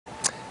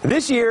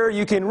This year,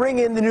 you can ring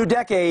in the new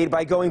decade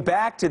by going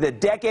back to the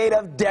decade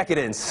of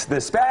decadence. The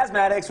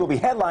Spazmatics will be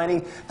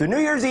headlining the New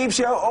Year's Eve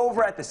show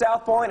over at the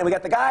South Point, and we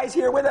got the guys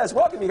here with us.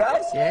 Welcome, you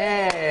guys.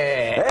 Yeah.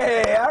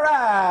 Hey, all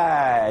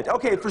right.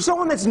 Okay, for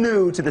someone that's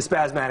new to the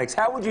Spazmatics,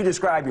 how would you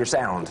describe your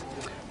sound?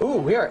 Ooh,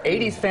 we are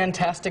 80s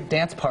fantastic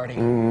dance party.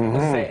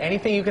 Let's say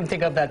anything you can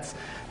think of that's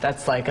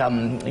like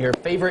your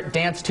favorite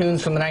dance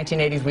tunes from the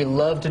 1980s. We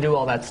love to do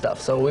all that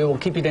stuff, so we will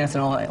keep you dancing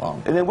all night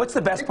long. And then what's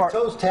the best part?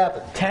 Keep your toes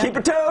tapping. Keep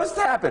your toes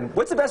tapping.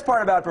 What's the best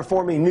part about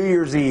performing New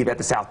Year's Eve at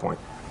the South Point?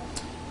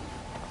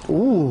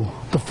 Ooh,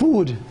 the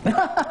food.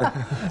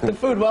 The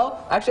food,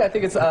 well, actually I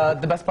think it's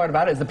the best part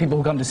about it is the people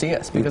who come to see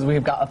us, because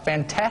we've got a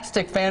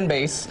fantastic fan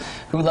base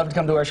who love to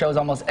come to our shows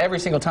almost every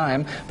single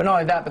time. But not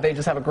only that, but they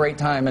just have a great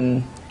time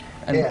and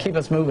keep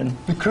us moving.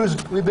 The cruise,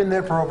 we've been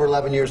there for over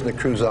 11 years, and the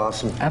crew's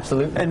awesome.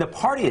 Absolutely. And the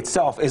party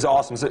itself is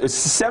awesome. So it's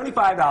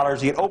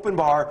 $75. You get open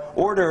bar,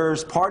 hors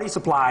d'oeuvres, party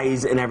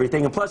supplies, and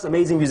everything, and plus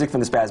amazing music from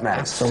the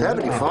Spazmatics.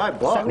 75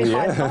 bucks.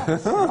 75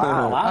 bucks.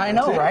 Wow. I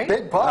know, right?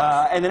 Big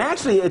bucks. And then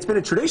actually, it's been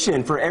a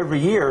tradition for every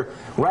year.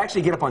 We'll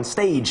actually get up on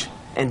stage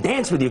and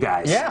dance with you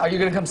guys. Yeah, are you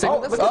going to come sing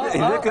with us?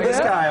 Look at this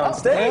guy on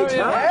stage.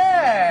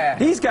 Yeah.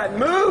 He's got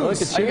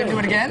moves. Are you going to do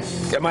it again?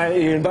 Are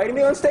you inviting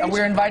me on stage?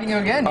 We're inviting you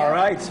again. All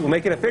right, we'll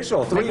make it official.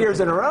 3 years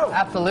in a row.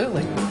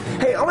 Absolutely.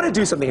 Hey, I want to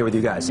do something here with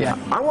you guys. Yeah.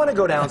 I want to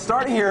go down,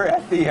 starting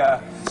at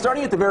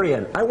the very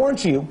end. I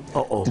want you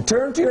to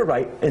turn to your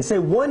right and say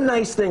one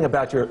nice thing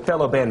about your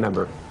fellow band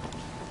member.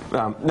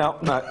 No.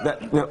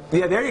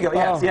 Yeah, there you go.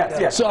 Yes,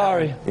 yes.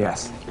 Sorry.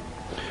 Yes.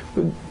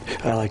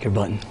 I like your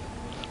button.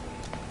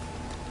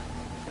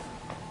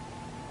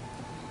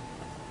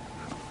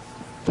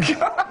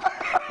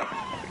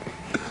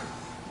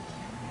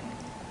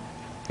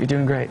 You're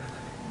doing great.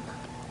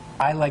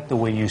 I like the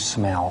way you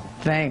smell.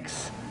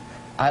 Thanks.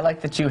 I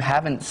like that you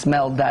haven't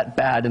smelled that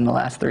bad in the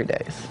last 3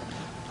 days.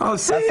 Oh,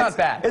 see, That's not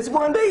bad. It's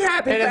one big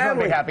happy family. It is one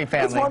big happy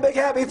family. It's one big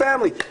happy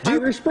family. Do you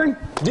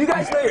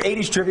guys know your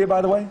 80s trivia,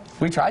 by the way?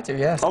 We tried to,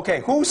 yes. Okay,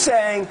 who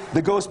sang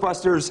the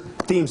Ghostbusters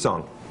theme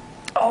song?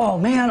 Oh,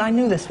 man, I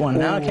knew this one.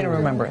 Now I can't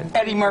remember it.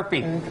 Eddie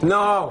Murphy.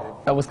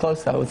 No. That was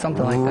close, though. It was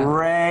something like that.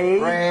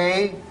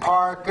 Ray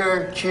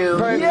Parker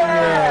Jr.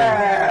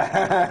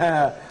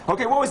 Yeah!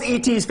 Okay, what was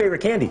E.T.'s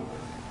favorite candy?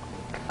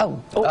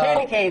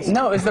 Candy canes.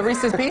 No, it's the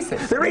Reese's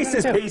Pieces. The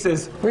Reese's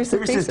Pieces.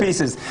 Reese's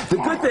Pieces. The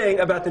good thing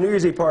about the New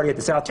Year's Eve party at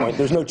the South Point,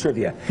 there's no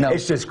trivia. No.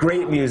 It's just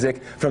great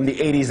music from the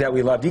 80s that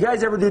we love. Do you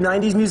guys ever do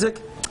 90s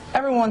music?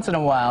 Every once in a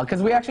while,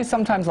 because we actually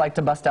sometimes like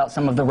to bust out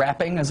some of the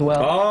rapping as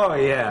well. Oh,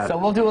 yeah. So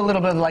we'll do a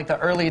little bit of like the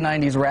early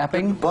 90s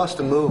rapping.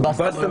 Bust a move.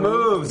 Bust the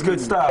moves. Good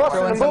stuff.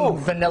 Throw in some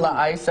Vanilla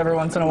Ice every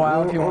once in a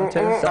while if you want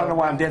to. I don't know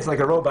why I'm dancing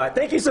like a robot.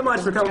 Thank you so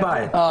much for coming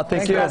by.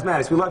 Thank you.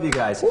 Spazmatics. We love you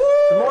guys. For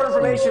more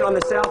information on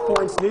the South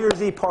Point's New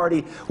Year's Eve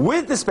party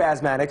with the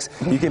Spazmatics,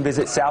 you can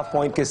visit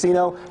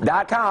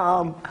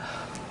southpointcasino.com.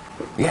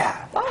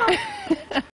 Yeah.